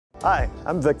Hi,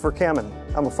 I'm Vic Verkamen.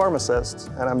 I'm a pharmacist,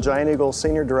 and I'm Giant Eagle's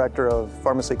Senior Director of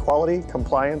Pharmacy Quality,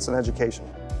 Compliance, and Education.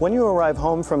 When you arrive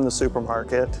home from the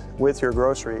supermarket with your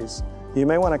groceries, you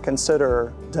may want to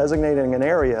consider designating an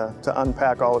area to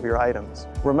unpack all of your items.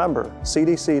 Remember,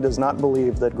 CDC does not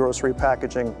believe that grocery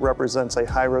packaging represents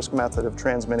a high-risk method of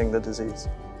transmitting the disease.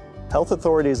 Health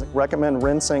authorities recommend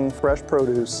rinsing fresh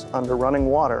produce under running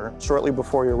water shortly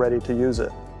before you're ready to use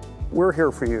it. We're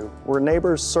here for you. We're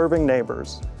neighbors serving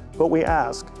neighbors. But we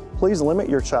ask, please limit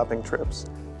your shopping trips.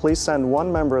 Please send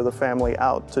one member of the family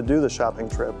out to do the shopping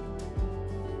trip.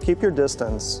 Keep your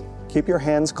distance, keep your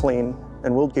hands clean,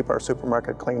 and we'll keep our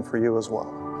supermarket clean for you as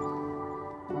well.